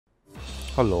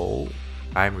Hello,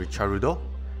 I'm Richarudo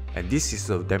and this is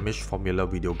the damage formula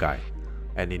video guide,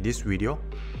 and in this video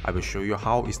I will show you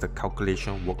how is the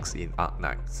calculation works in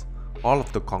Arknights. All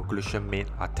of the conclusion made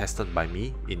are tested by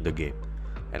me in the game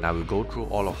and I will go through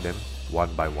all of them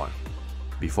one by one.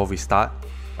 Before we start,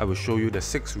 I will show you the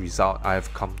 6 results I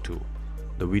have come to.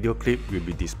 The video clip will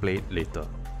be displayed later.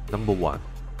 Number 1.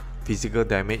 Physical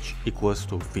damage equals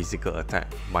to physical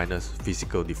attack minus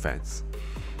physical defense.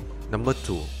 Number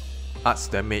 2. Arts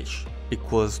damage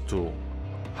equals to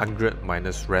 100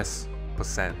 minus res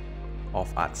 %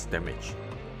 of arts damage.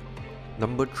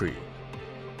 Number 3.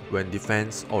 When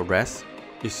defense or res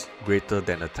is greater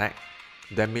than attack,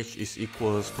 damage is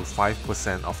equals to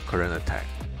 5% of current attack.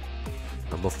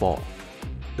 Number 4.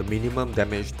 The minimum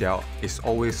damage dealt is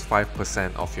always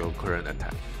 5% of your current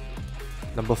attack.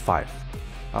 Number 5.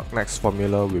 Arknights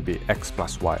formula will be x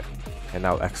plus y, and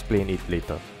I'll explain it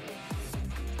later.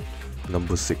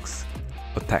 Number 6.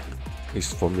 Attack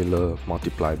is formula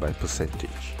multiplied by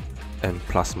percentage, and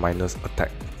plus minus attack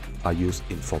are used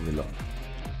in formula.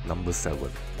 Number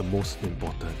 7. The most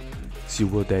important.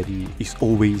 Silver Daddy is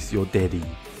always your daddy.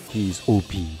 He is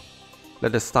OP.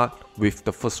 Let us start with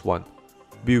the first one.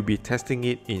 We will be testing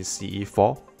it in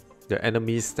CE4. The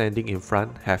enemies standing in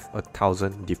front have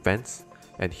 1000 defense,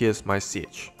 and here's my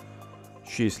siege.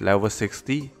 She is level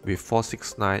 60 with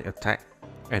 469 attack,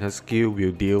 and her skill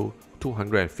will deal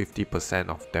 250%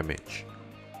 of damage.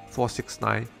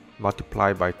 469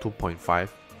 multiplied by 2.5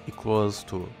 equals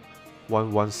to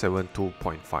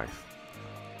 1172.5.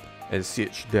 And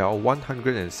siege, there are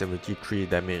 173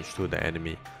 damage to the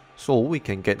enemy, so we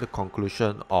can get the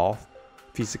conclusion of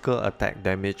physical attack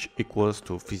damage equals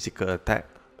to physical attack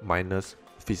minus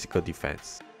physical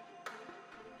defense.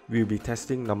 We will be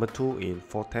testing number 2 in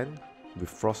 410 with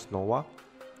Frost Nova.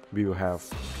 We will have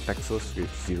Texas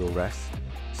with 0 res,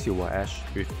 Silver Ash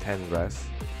with 10 res,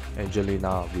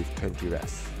 Angelina with 20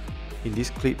 res. In this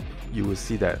clip, you will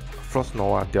see that Frost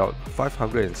Nova dealt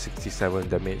 567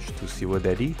 damage to Silver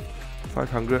Daddy,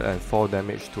 504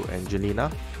 damage to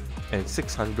Angelina, and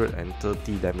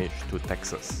 630 damage to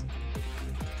Texas.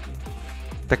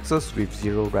 Texas with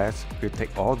 0 res will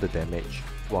take all the damage,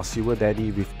 while Silver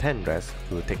Daddy with 10 res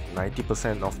will take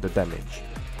 90% of the damage,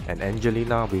 and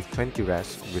Angelina with 20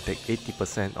 res will take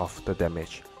 80% of the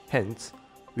damage. Hence,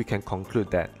 we can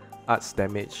conclude that arts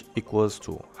damage equals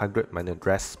to 100 minus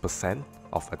res %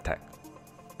 of attack.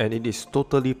 And it is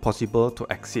totally possible to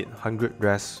exceed 100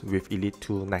 res with Elite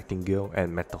 2 Nightingale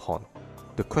and Matterhorn.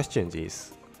 The question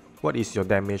is, what is your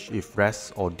damage if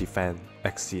res or defense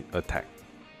exceed attack?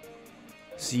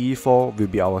 CE4 will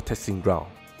be our testing ground,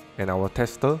 and our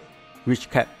tester, Rich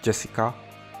Cat Jessica,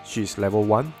 she is level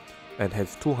 1 and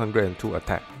has 202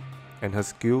 attack, and her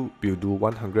skill will do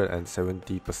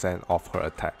 170% of her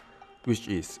attack, which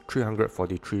is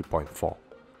 343.4,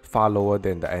 far lower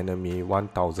than the enemy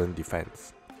 1000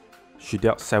 defense. She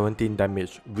dealt 17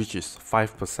 damage, which is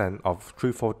 5% of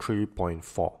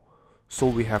 343.4. So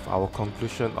we have our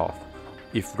conclusion of,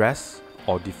 if res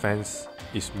or defense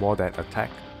is more than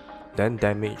attack, then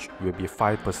damage will be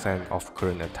 5% of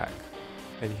current attack.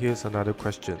 And here's another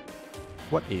question.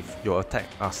 What if your attack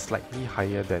are slightly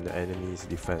higher than the enemy's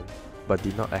defense, but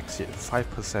did not exceed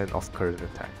 5% of current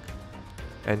attack?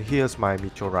 And here's my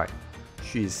Meteorite.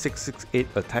 She is 668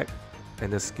 attack,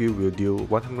 and the skill will deal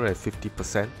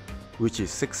 150%, which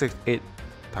is 668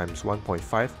 times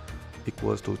 1.5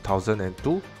 equals to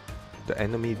 1002. The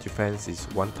enemy defense is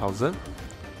 1000.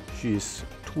 She is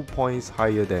 2 points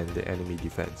higher than the enemy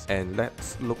defense. And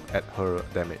let's look at her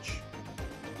damage.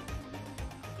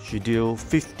 She deals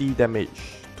 50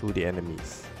 damage to the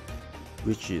enemies,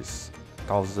 which is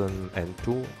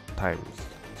 1002 times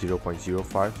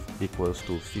 0.05 equals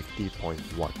to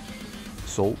 50.1.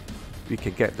 So we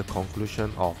can get the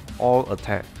conclusion of all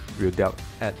attack will dealt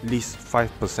at least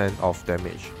 5% of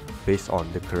damage based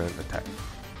on the current attack.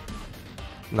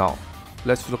 Now,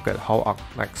 let's look at how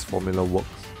Arknights formula works.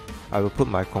 I will put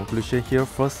my conclusion here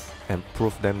first and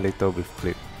prove them later with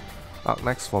clip.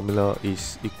 Arknights formula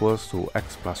is equals to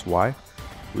x plus y,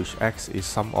 which x is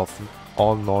sum of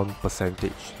all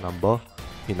non-percentage number.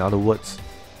 In other words,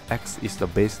 x is the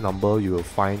base number you will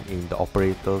find in the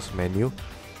operator's menu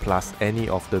plus any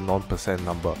of the non-percent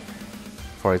number.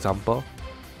 For example,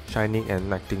 Shining and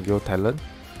Nightingale talent,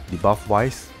 debuff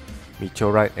wise,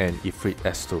 Meteorite and Ifrit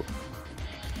S2.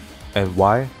 And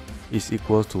y is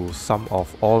equal to sum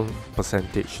of all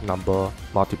percentage number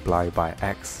multiplied by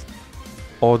x.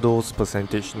 All those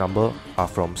percentage number are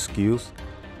from skills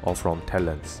or from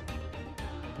talents.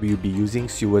 We will be using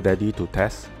Silver Daddy to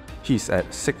test. He is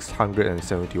at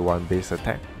 671 base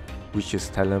attack, which is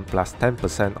talent plus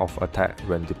 10% of attack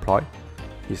when deployed,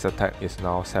 his attack is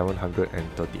now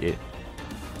 738.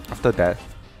 After that,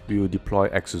 we will deploy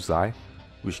Exusai,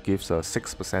 which gives a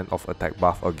 6% of attack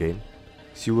buff again.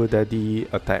 Silver Daddy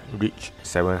attack reached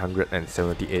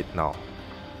 778 now.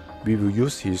 We will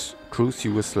use his True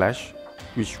Silver Slash,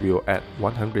 which will add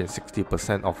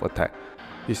 160% of attack.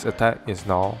 His attack is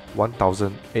now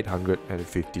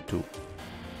 1852.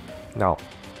 Now,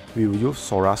 we will use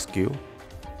Sora's skill,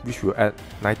 which will add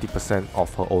 90%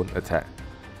 of her own attack.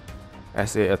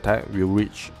 SA attack will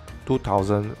reach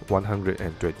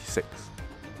 2126.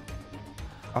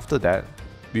 After that,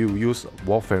 we will use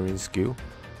Warfarin skill,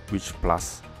 which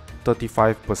plus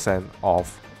 35%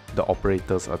 of the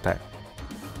operator's attack.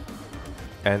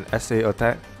 And SA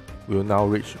attack will now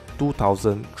reach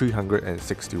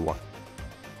 2361.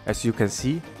 As you can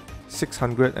see,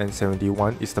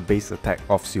 671 is the base attack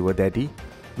of Silver Daddy,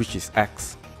 which is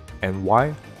X, and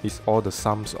Y is all the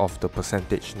sums of the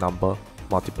percentage number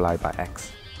multiplied by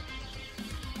X.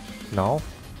 Now,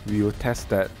 we will test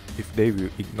that if they will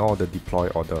ignore the deploy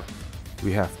order.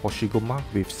 We have Hoshiguma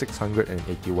with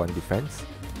 681 defense,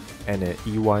 and an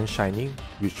E1 Shining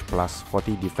which plus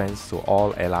 40 defense to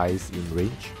all allies in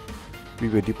range. We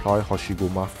will deploy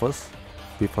Hoshiguma first.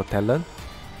 With her talent,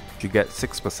 she gets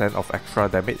 6% of extra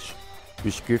damage,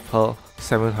 which gives her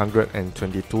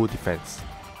 722 defense.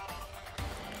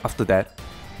 After that,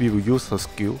 we will use her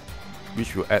skill,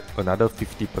 which will add another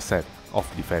 50%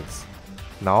 of defense.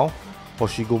 Now,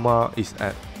 Hoshiguma is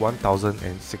at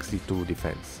 1062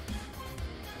 defense.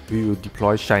 We will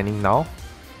deploy Shining now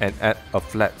and add a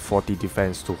flat 40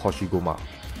 defense to Hoshiguma.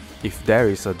 If there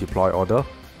is a deploy order,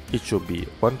 it should be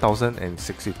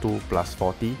 1062 plus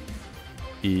 40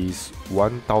 is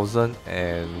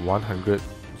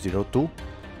 1102,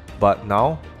 but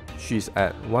now she's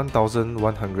at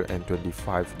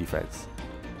 1125 defense.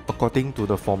 According to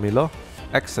the formula,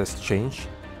 X has changed.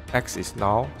 X is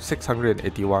now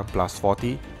 681 plus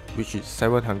 40, which is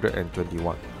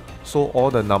 721. So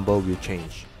all the number will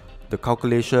change. The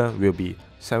calculation will be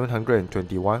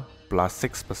 721 plus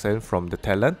 6% from the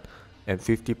talent and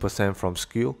 50% from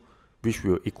skill, which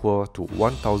will equal to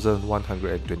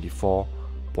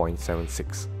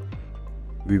 1124.76.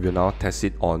 We will now test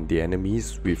it on the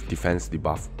enemies with defense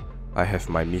debuff. I have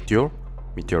my Meteor,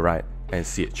 Meteorite and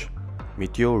Siege.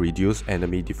 Meteor reduce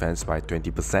enemy defense by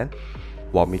 20%,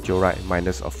 while Meteorite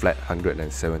minus a flat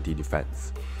 170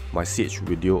 defense. My Siege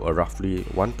will deal a roughly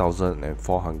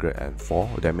 1404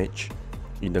 damage.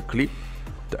 In the clip,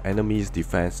 the enemy's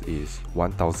defense is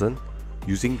 1000.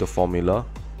 Using the formula,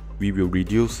 we will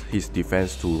reduce his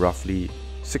defense to roughly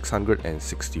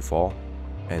 664,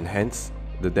 and hence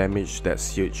the damage that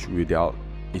Siege will deal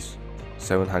is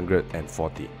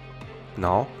 740.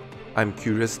 Now, I'm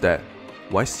curious that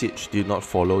why Siege did not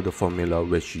follow the formula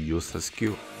where she used her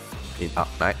skill. In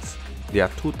Arknights, there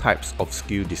are two types of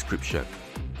skill description.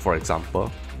 For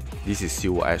example, this is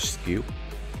Silver Ash skill.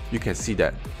 You can see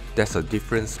that there's a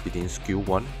difference between skill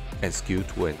 1 and skill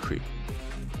 2 and 3.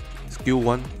 Skill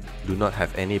 1 do not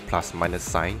have any plus minus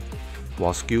sign,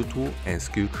 while skill 2 and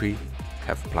skill 3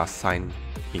 have plus sign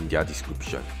in their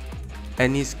description.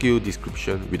 Any skill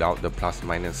description without the plus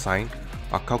minus sign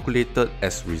are calculated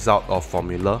as result of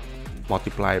formula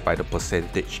multiplied by the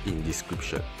percentage in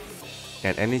description.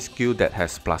 And any skill that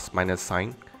has plus minus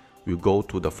sign will go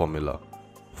to the formula.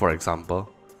 For example,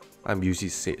 I'm using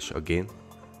Siege again.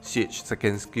 Siege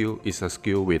second skill is a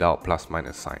skill without plus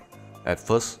minus sign. At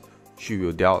first, she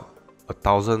will deal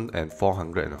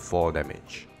 1404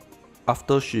 damage.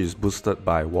 After she is boosted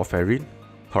by Warfarin,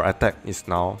 her attack is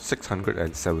now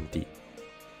 670.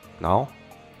 Now,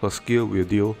 her skill will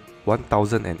deal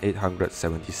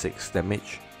 1876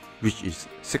 damage, which is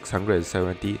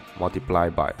 670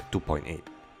 multiplied by 2.8.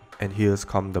 And here's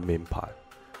come the main part.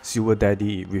 Silver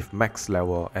Daddy with max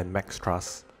level and max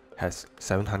trust has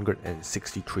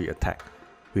 763 attack.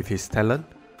 With his talent,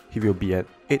 he will be at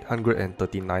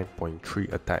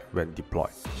 839.3 attack when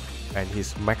deployed. And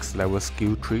his max level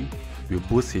skill 3 will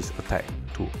boost his attack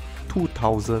to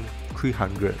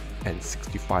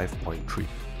 2365.3.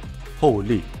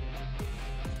 Holy!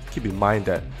 Keep in mind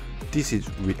that this is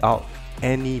without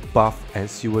any buff, and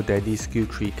Silver Daddy skill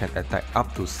 3 can attack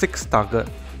up to 6 targets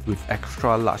with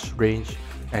extra large range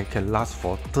and can last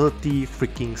for 30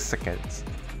 freaking seconds.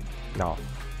 Now,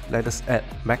 let us add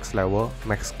max level,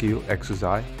 max skill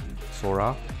Exusai,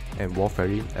 Sora and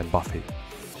Warfarin and buff him.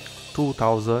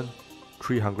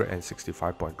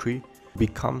 2365.3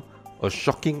 become a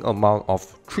shocking amount of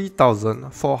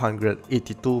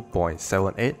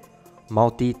 3482.78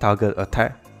 multi-target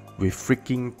attack with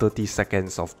freaking 30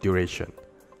 seconds of duration.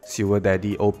 Silver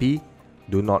Daddy OP,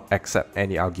 do not accept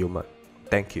any argument.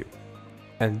 Thank you.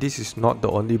 And this is not the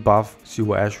only buff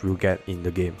Silver Ash will get in the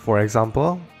game. For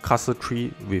example, Castle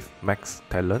 3 with Max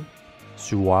Talent,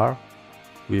 Suar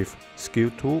with Skill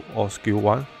 2 or Skill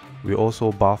 1 will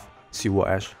also buff Silver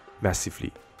Ash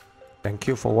massively. Thank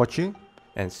you for watching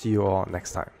and see you all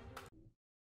next time.